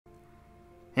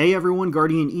Hey everyone,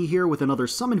 GuardianE here with another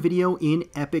summon video in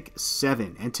Epic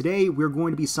 7. And today we're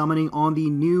going to be summoning on the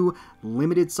new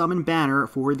limited summon banner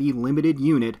for the limited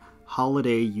unit,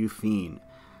 Holiday Yufine.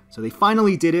 So they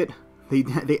finally did it.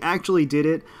 They actually did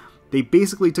it. They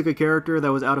basically took a character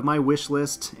that was out of my wish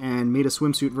list and made a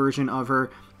swimsuit version of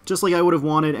her, just like I would have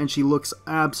wanted, and she looks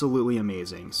absolutely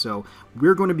amazing. So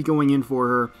we're going to be going in for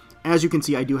her. As you can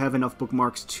see, I do have enough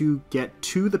bookmarks to get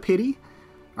to the pity.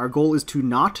 Our goal is to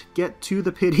not get to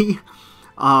the pity,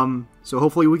 so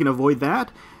hopefully we can avoid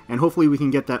that, and hopefully we can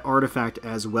get that artifact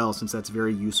as well, since that's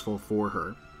very useful for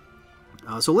her.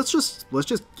 So let's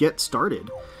just get started.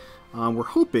 We're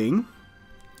hoping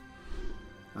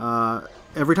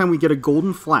every time we get a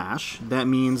golden flash, that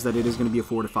means that it is going to be a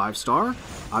 4 to 5 star.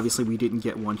 Obviously we didn't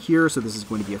get one here, so this is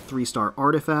going to be a 3-star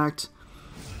artifact.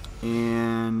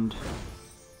 And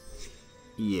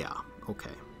yeah,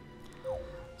 okay.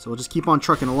 So we'll just keep on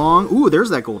trucking along. Ooh, there's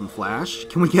that golden flash.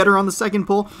 Can we get her on the second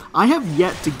pull? I have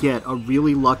yet to get a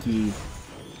really lucky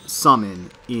summon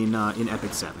in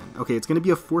Epic 7. Okay, it's going to be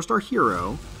a 4-star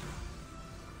hero.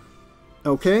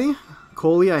 Okay,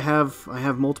 Coley, I have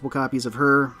multiple copies of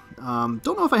her. Don't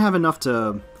know if I have enough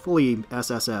to fully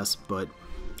SSS, but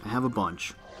I have a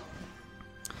bunch.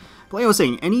 But like I was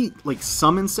saying, any like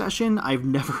summon session, I've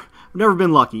never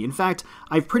been lucky. In fact,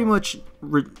 I've pretty much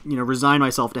resigned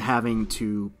myself to having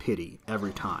to pity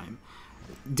every time.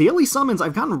 Daily summons,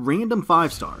 I've gotten random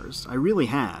 5 stars. I really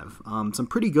have. Some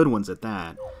pretty good ones at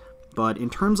that. But in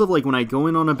terms of like when I go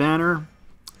in on a banner,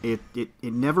 it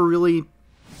never really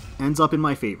ends up in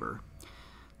my favor.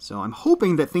 So I'm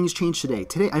hoping that things change today.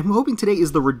 I'm hoping today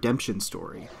is the redemption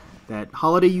story. That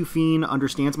Holiday Yufine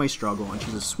understands my struggle and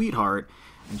she's a sweetheart,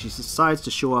 and she decides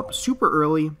to show up super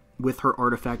early with her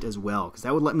artifact as well, because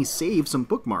that would let me save some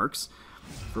bookmarks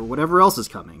for whatever else is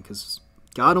coming, because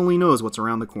God only knows what's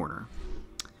around the corner.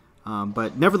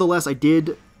 But nevertheless, I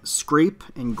did scrape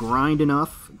and grind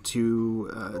enough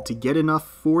to get enough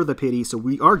for the pity, so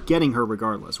we are getting her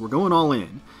regardless. We're going all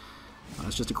in.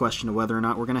 It's just a question of whether or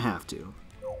not we're going to have to.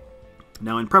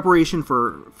 Now, in preparation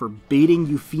for baiting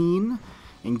Yufine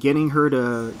and getting her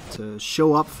to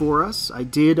show up for us,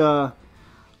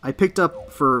 I picked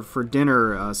up for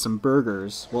dinner some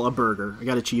burgers. Well, a burger. I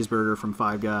got a cheeseburger from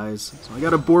Five Guys. So I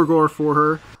got a burger for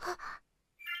her.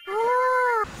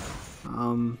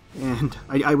 And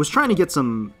I was trying to get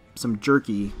some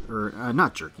jerky, or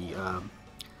not jerky,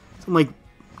 some like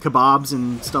kebabs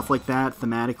and stuff like that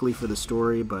thematically for the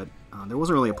story, but there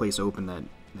wasn't really a place open that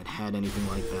had anything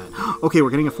like that. Okay,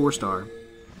 we're getting a 4-star.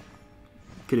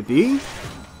 Could it be?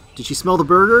 Did she smell the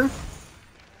burger?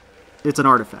 It's an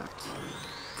artifact.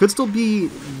 Could still be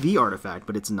the artifact,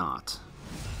 but it's not.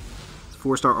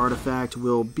 4-star artifact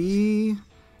will be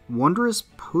Wondrous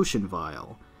Potion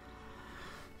Vial.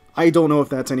 I don't know if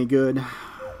that's any good.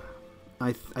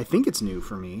 I think it's new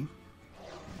for me.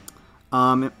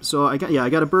 So I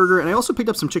got a burger, and I also picked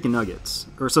up some chicken nuggets,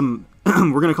 or some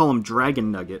we're gonna call them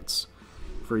dragon nuggets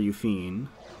for Yufine,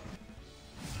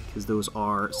 because those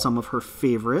are some of her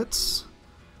favorites.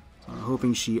 So I'm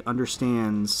hoping she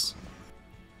understands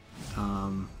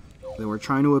that we're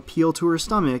trying to appeal to her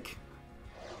stomach,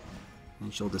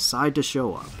 and she'll decide to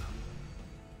show up.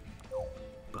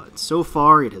 But so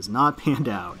far, it has not panned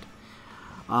out.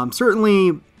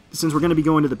 Certainly, since we're going to be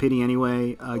going to the pity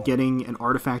anyway, getting an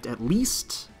artifact at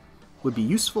least would be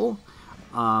useful.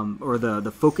 Or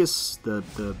the focus,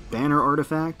 the banner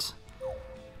artifact,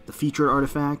 the featured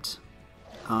artifact.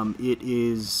 It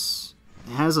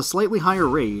has a slightly higher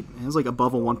rate. It has like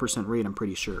above a 1% rate, I'm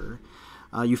pretty sure.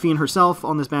 Yufine herself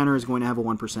on this banner is going to have a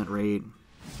 1% rate.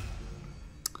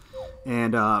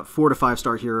 And 4 to 5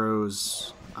 star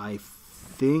heroes, I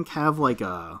think, have like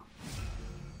a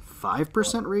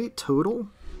 5% rate total,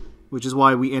 which is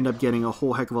why we end up getting a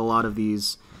whole heck of a lot of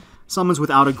these summons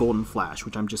without a golden flash,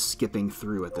 which I'm just skipping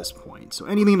through at this point. So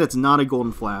anything that's not a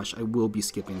golden flash, I will be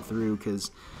skipping through,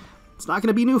 because it's not going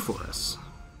to be new for us.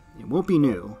 It won't be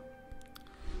new.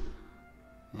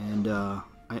 And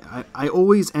I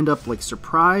always end up like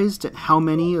surprised at how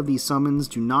many of these summons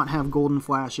do not have golden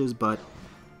flashes, but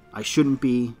I shouldn't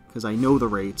be, because I know the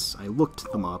rates. I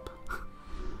looked them up.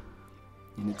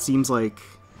 And it seems like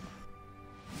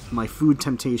my food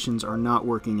temptations are not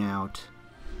working out.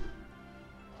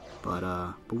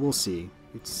 But we'll see.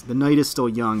 The night is still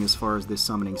young as far as this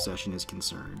summoning session is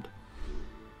concerned.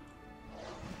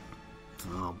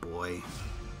 Oh boy.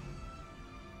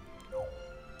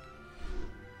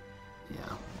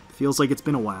 Yeah. Feels like it's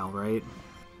been a while, right?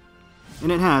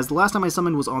 And it has. The last time I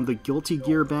summoned was on the Guilty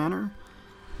Gear banner,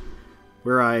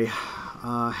 where I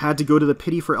Had to go to the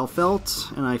pity for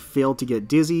Elfelt, and I failed to get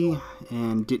Dizzy,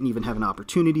 and didn't even have an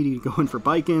opportunity to go in for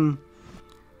Bikin.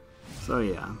 So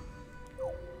yeah.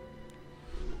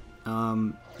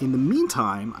 In the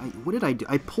meantime, what did I do?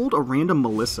 I pulled a random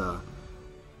Melissa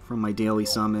from my daily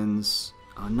summons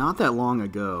not that long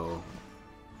ago.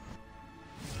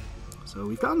 So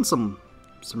we've gotten some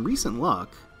recent luck.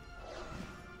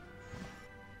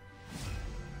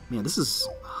 Man, this is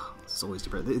always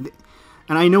depressing.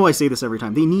 And I know I say this every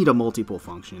time. They need a multi-pull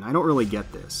function. I don't really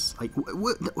get this. Like,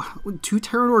 what, 2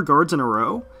 Terranor guards in a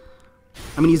row?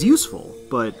 I mean, he's useful,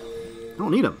 but I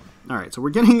don't need him. Alright, so we're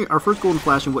getting our first Golden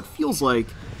Flash in what feels like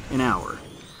an hour.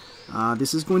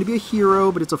 This is going to be a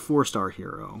hero, but it's a 4-star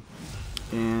hero.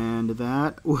 And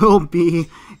that will be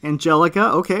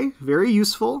Angelica. Okay, very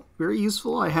useful. Very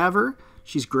useful. I have her.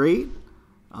 She's great.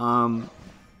 Not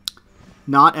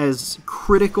as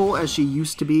critical as she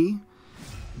used to be,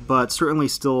 but certainly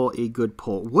still a good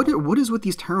pull. What is with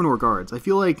these Terranor guards? I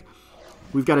feel like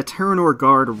we've got a Terranor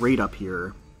guard right up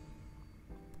here,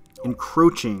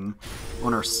 encroaching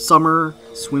on our summer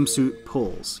swimsuit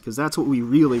pulls, because that's what we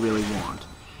really, really want.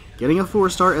 Getting a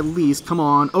 4-star at least, come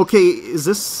on. Okay, is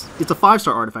this... It's a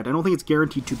 5-star artifact. I don't think it's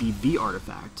guaranteed to be the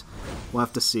artifact. We'll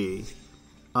have to see.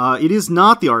 It is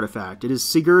not the artifact. It is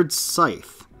Sigurd's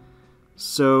Scythe.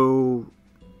 So...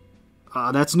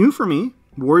 that's new for me.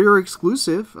 Warrior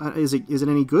exclusive. Is it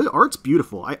any good? Art's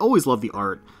beautiful. I always love the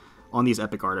art on these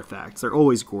epic artifacts. They're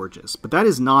always gorgeous. But that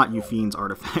is not Yufine's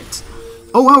artifact.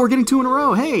 Oh wow, we're getting 2 in a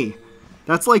row. Hey!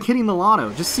 That's like hitting the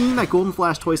lotto. Just seeing that Golden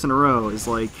Flash twice in a row is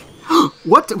like...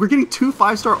 What? We're getting 2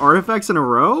 5-star artifacts in a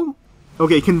row?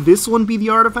 Okay, can this one be the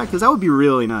artifact? Because that would be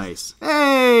really nice.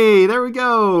 Hey! There we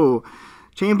go!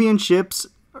 Champions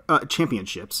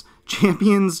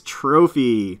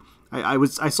Trophy.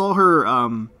 I saw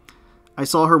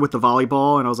her with the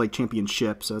volleyball, and I was like,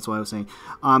 championship, so that's why I was saying.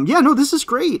 Yeah, no, this is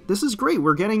great. This is great.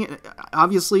 We're getting it.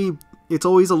 Obviously, it's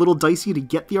always a little dicey to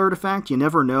get the artifact. You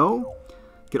never know.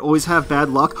 Could always have bad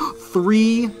luck.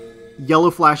 3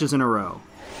 yellow flashes in a row.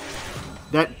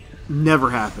 That never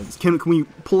happens. Can we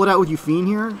pull it out with Yufine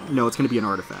here? No, it's going to be an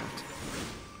artifact.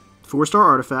 4-star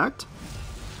artifact.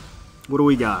 What do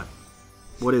we got?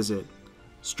 What is it?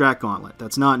 Strat Gauntlet.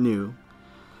 That's not new.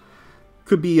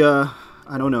 Could be, I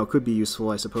don't know, could be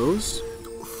useful, I suppose.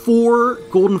 4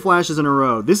 golden flashes in a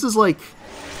row. This is like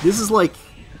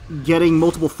getting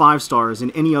multiple 5-stars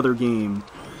in any other game.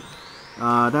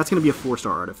 That's going to be a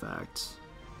 4-star artifact.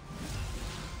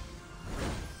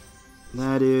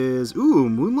 That is... Ooh,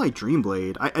 Moonlight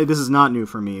Dreamblade. This is not new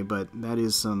for me, but that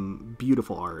is some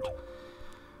beautiful art.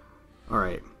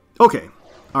 Alright. Okay.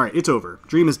 Alright, it's over.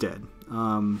 Dream is dead.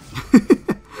 No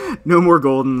more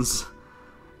Goldens.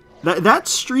 That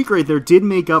streak right there did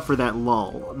make up for that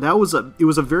lull. It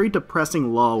was a very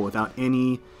depressing lull without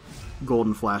any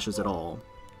golden flashes at all.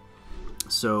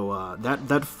 So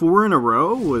that 4 in a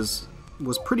row was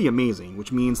pretty amazing,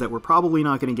 which means that we're probably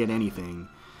not going to get anything.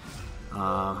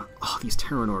 Oh, these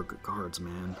Terranor guards,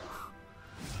 man.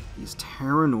 These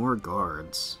Terranor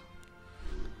guards.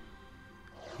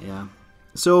 Yeah.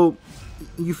 So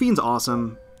Yufine's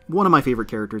awesome. One of my favorite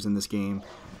characters in this game.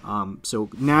 So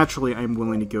naturally, I'm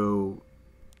willing to go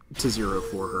to 0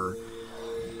 for her,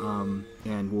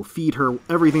 and we'll feed her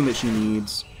everything that she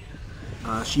needs.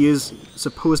 She is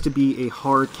supposed to be a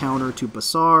hard counter to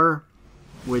Basar,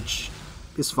 which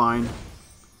is fine.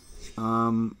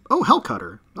 Oh,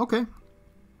 Hellcutter. Okay,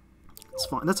 it's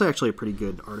fine. That's actually a pretty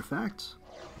good artifact.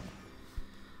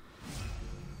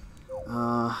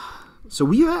 So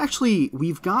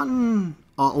we've gotten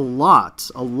a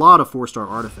lot of 4-star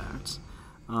artifacts.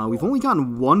 We've only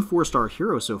gotten 1 4-star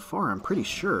hero so far, I'm pretty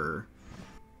sure.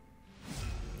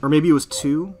 Or maybe it was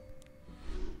 2?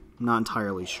 I'm not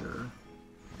entirely sure.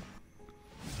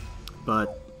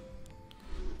 But,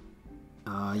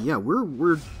 yeah,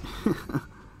 we're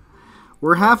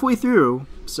we're halfway through,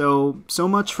 so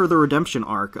much for the redemption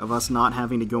arc of us not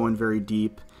having to go in very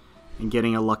deep and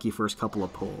getting a lucky first couple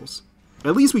of pulls.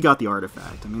 At least we got the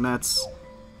artifact. I mean,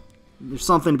 there's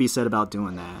something to be said about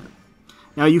doing that.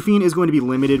 Now, Yufine is going to be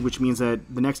limited, which means that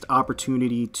the next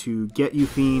opportunity to get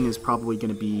Yufine is probably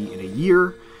going to be in a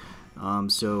year.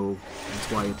 So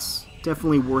that's why it's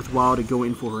definitely worthwhile to go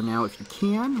in for her now if you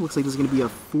can. Looks like this is going to be a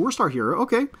 4-star hero.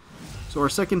 Okay. So our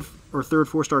second or third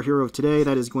 4-star hero of today,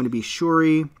 that is going to be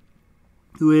Shuri,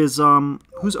 who's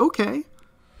okay.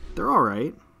 They're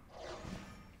alright.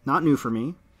 Not new for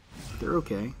me. They're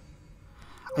okay.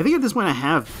 I think at this point I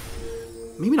have...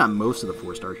 maybe not most of the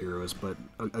 4-star heroes, but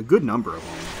a good number of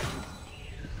them.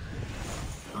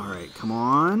 Alright, come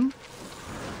on.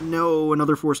 No,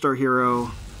 another 4-star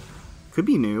hero. Could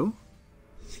be new.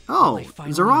 Oh, I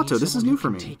finally Zerato, meet this is someone new who for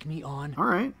can me. Take me on.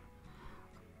 Alright.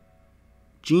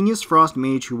 Genius Frost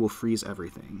Mage who will freeze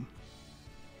everything.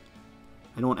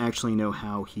 I don't actually know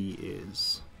how he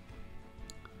is.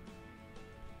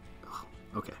 Oh,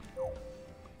 okay.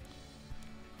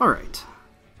 Alright.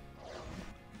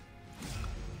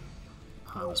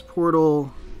 This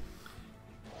portal.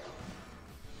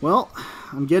 Well,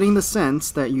 I'm getting the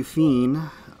sense that Yufine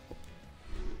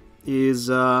is,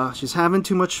 she's having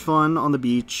too much fun on the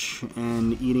beach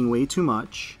and eating way too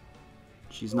much.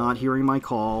 She's not hearing my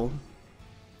call,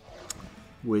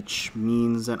 which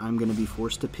means that I'm going to be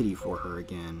forced to pity for her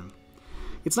again.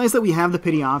 It's nice that we have the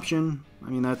pity option. I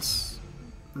mean, that's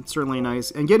certainly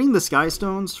nice. And getting the Sky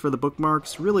Stones for the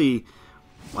bookmarks really,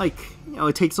 like, you know,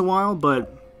 it takes a while,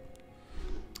 but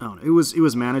I don't know, it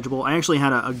was manageable. I actually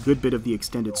had a good bit of the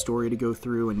extended story to go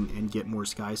through and get more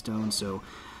Sky Stones, so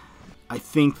I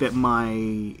think that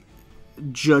my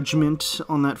judgment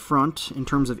on that front in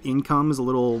terms of income is a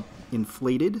little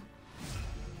inflated.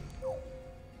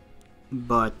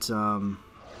 But, oh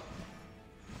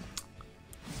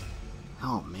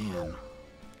man.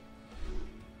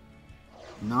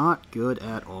 Not good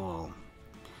at all.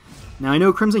 Now, I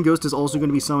know Crimson Ghost is also going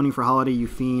to be summoning for Holiday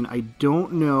Yufine. I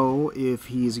don't know if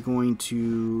he's going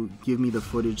to give me the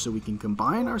footage so we can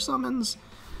combine our summons.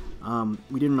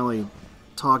 We didn't really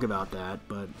talk about that,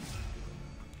 but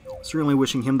certainly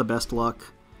wishing him the best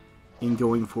luck in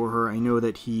going for her. I know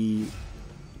that he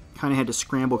kind of had to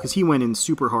scramble because he went in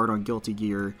super hard on Guilty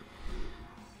Gear.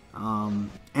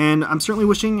 And I'm certainly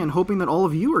wishing and hoping that all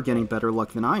of you are getting better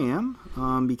luck than I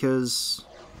am, because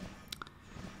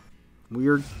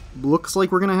looks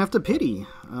like we're gonna have to pity,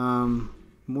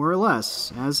 more or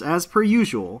less, as per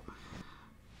usual.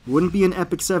 Wouldn't be an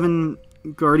Epic 7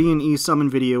 GuardianE summon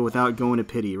video without going to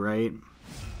pity, right?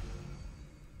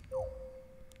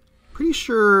 Pretty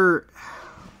sure.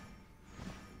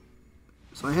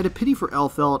 So I had to pity for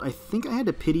Elfelt. I think I had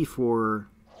to pity for.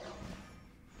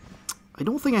 I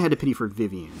don't think I had to pity for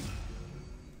Vivian.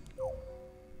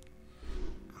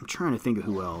 I'm trying to think of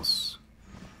who else.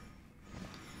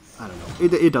 I don't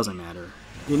know. It doesn't matter.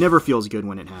 It never feels good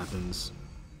when it happens.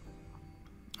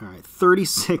 Alright,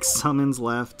 36 summons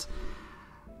left.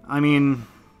 I mean,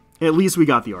 at least we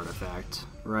got the artifact,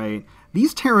 right?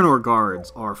 These Terranor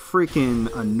guards are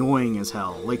freaking annoying as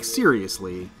hell. Like,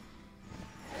 seriously.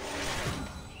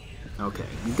 Okay,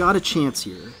 we got a chance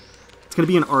here. It's going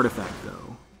to be an artifact,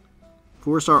 though.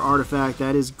 4-star artifact,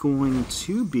 that is going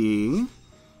to be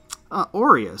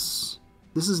Aureus.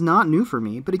 This is not new for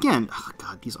me, but again, oh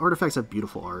god, these artifacts have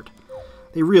beautiful art.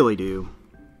 They really do.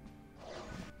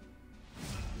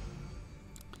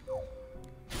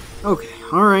 Okay,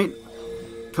 alright.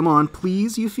 Come on,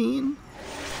 please, Yufine.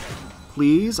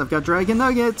 Please, I've got Dragon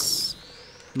Nuggets.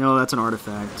 No, that's an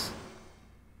artifact.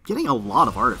 Getting a lot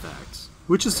of artifacts.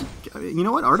 Which is, you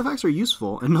know what? Artifacts are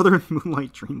useful. Another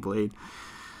Moonlight Dreamblade.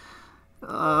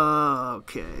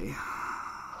 Okay.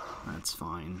 That's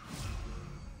fine.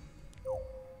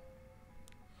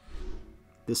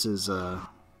 This is,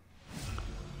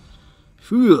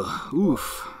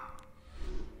 oof.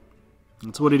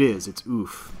 That's what it is. It's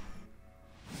oof.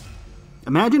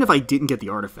 Imagine if I didn't get the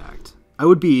artifact. I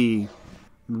would be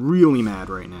really mad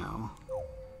right now.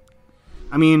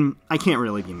 I mean, I can't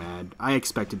really be mad. I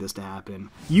expected this to happen.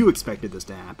 You expected this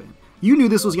to happen. You knew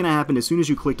this was going to happen as soon as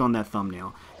you clicked on that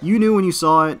thumbnail. You knew when you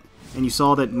saw it, and you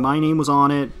saw that my name was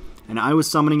on it, and I was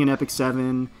summoning an Epic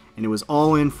 7, and it was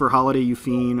all in for Holiday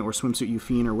Yufine, or Swimsuit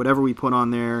Yufine, or whatever we put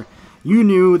on there. You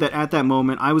knew that at that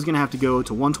moment, I was going to have to go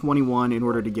to 121 in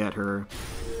order to get her.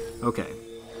 Okay.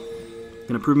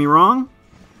 Gonna prove me wrong?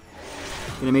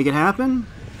 Gonna make it happen?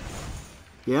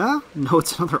 Yeah? No,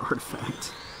 it's another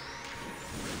artifact.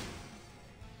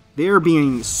 They're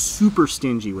being super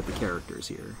stingy with the characters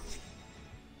here.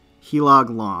 Helog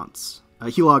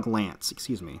Lance,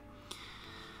 excuse me.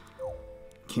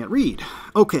 Can't read.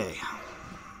 Okay.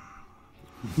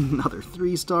 Another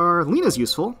 3-star. Lena's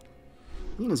useful.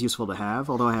 Lena's useful to have,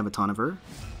 although I have a ton of her.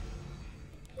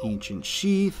 Ancient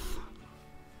Sheath.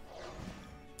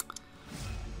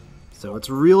 So it's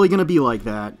really going to be like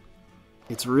that.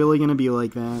 It's really going to be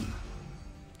like that.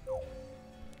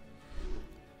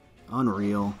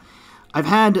 Unreal. I've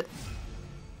had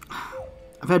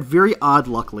very odd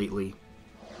luck lately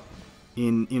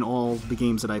in all the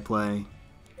games that I play.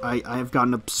 I have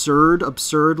gotten absurd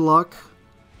luck.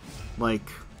 Like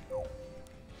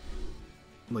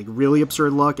really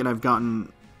absurd luck, and I've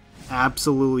gotten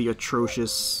absolutely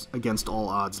atrocious against all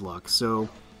odds luck. So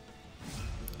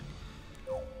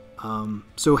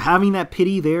having that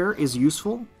pity there is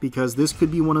useful, because this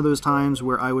could be one of those times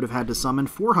where I would have had to summon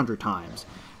 400 times.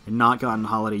 and not gotten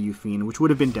Holiday Yufine, which would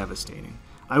have been devastating.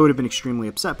 I would have been extremely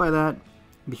upset by that,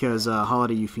 because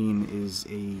Holiday Yufine is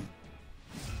a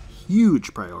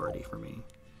huge priority for me.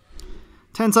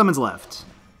 10 summons left.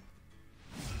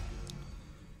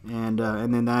 And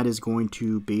then that is going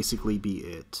to basically be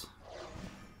it.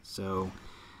 So,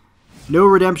 no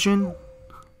redemption.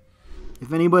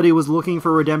 If anybody was looking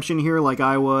for redemption here like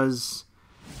I was,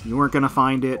 you weren't going to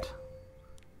find it.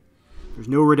 There's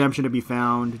no redemption to be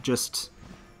found. Just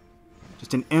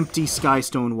an empty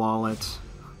Skystone wallet.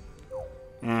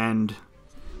 And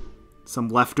some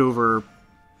leftover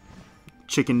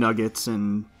chicken nuggets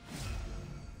and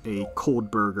a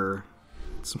cold burger.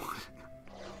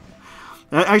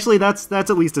 Actually, that's at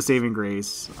least a saving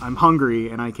grace. I'm hungry,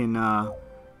 and I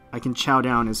can chow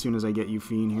down as soon as I get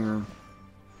Yufine here.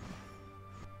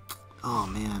 Oh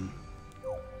man,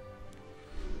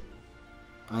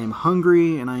 I am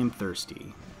hungry and I am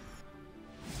thirsty.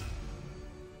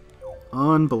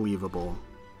 Unbelievable.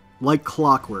 Like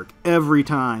clockwork, every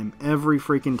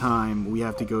freaking time we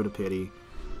have to go to pity.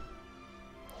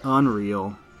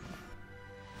 Unreal.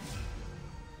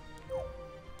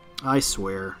 I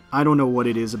swear, I don't know what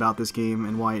it is about this game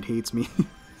and why it hates me.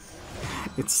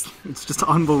 It's just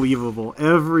unbelievable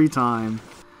every time.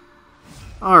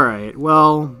 Alright,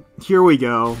 well, here we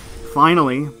go.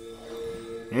 Finally.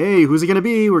 Hey, who's it gonna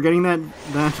be? We're getting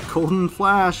that golden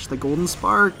flash, the golden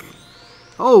spark.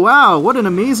 Oh wow, what an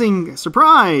amazing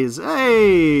surprise!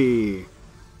 Hey!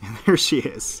 And there she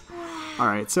is.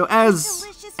 Alright, so as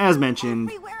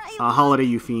mentioned, Holiday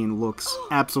Yufine looks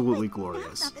absolutely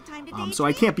glorious. So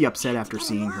I can't be upset after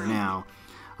seeing her now.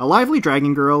 A lively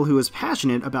dragon girl who is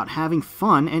passionate about having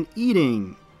fun and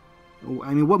eating.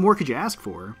 I mean, what more could you ask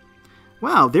for?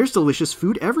 Wow, there's delicious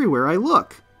food everywhere I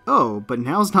look. Oh, but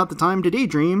now's not the time to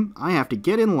daydream. I have to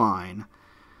get in line.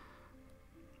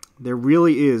 There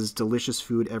really is delicious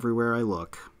food everywhere I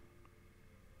look.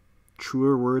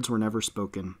 Truer words were never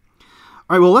spoken.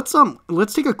 All right, well,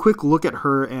 let's take a quick look at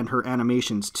her and her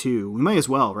animations too. We might as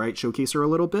well, right? Showcase her a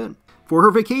little bit. For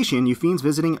her vacation, Yufine's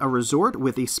visiting a resort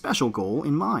with a special goal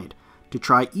in mind: to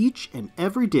try each and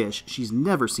every dish she's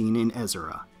never seen in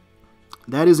Ezra.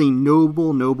 That is a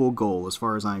noble, noble goal as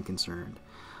far as I'm concerned.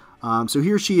 So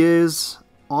here she is.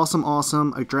 Awesome,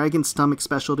 awesome. A dragon stomach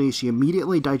specialty. She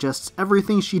immediately digests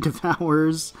everything she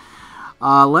devours.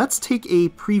 Let's take a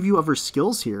preview of her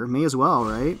skills here. May as well,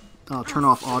 right? I'll turn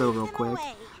off auto real quick.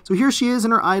 So here she is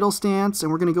in her idle stance,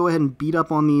 and we're going to go ahead and beat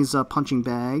up on these punching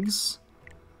bags.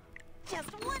 Just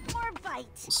one more bite.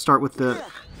 We'll start with the...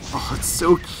 Oh, it's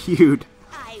so cute.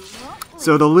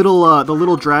 So the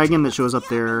little dragon that shows up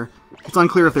there, it's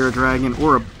unclear if they're a dragon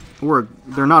or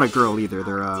they're not a girl either.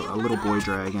 They're a little boy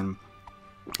dragon.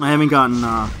 I haven't gotten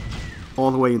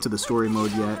all the way into the story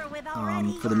mode yet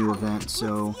for the new event,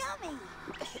 so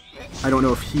I don't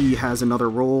know if he has another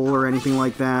role or anything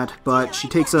like that. But she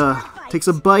takes a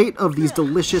bite of these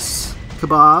delicious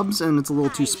kebabs, and it's a little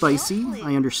too spicy.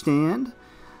 I understand,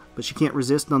 but she can't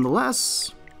resist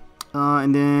nonetheless.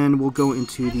 And then we'll go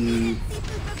into the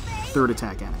third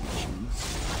attack animation,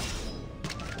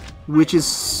 which is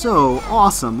so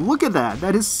awesome. Look at that.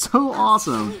 That is so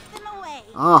awesome.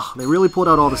 Oh, they really pulled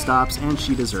out all the stops, and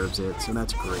she deserves it, so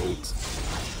that's great.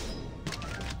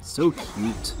 So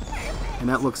cute. And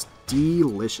that looks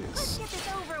delicious.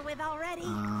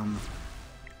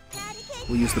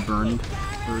 We'll use the burned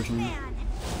version.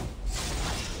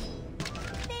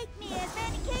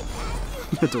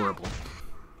 Adorable.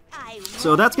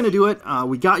 So that's going to do it.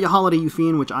 We got you Holiday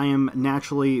Yufine, which I am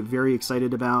naturally very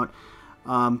excited about.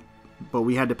 But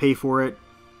we had to pay for it.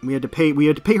 We had to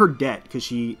pay her debt because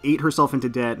she ate herself into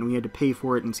debt, and we had to pay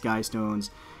for it in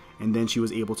Skystones, and then she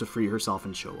was able to free herself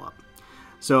and show up.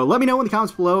 So let me know in the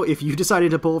comments below if you decided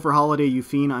to pull for Holiday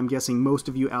Yufine. I'm guessing most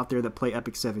of you out there that play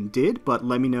Epic 7 did, but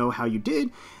let me know how you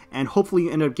did, and hopefully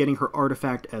you ended up getting her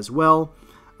artifact as well.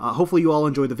 Hopefully you all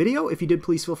enjoyed the video. If you did,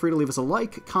 please feel free to leave us a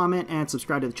like, comment, and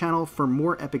subscribe to the channel for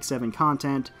more Epic 7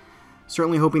 content.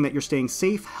 Certainly hoping that you're staying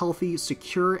safe, healthy,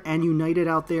 secure, and united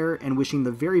out there, and wishing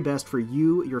the very best for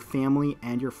you, your family,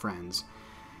 and your friends.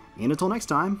 And until next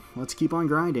time, let's keep on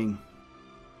grinding.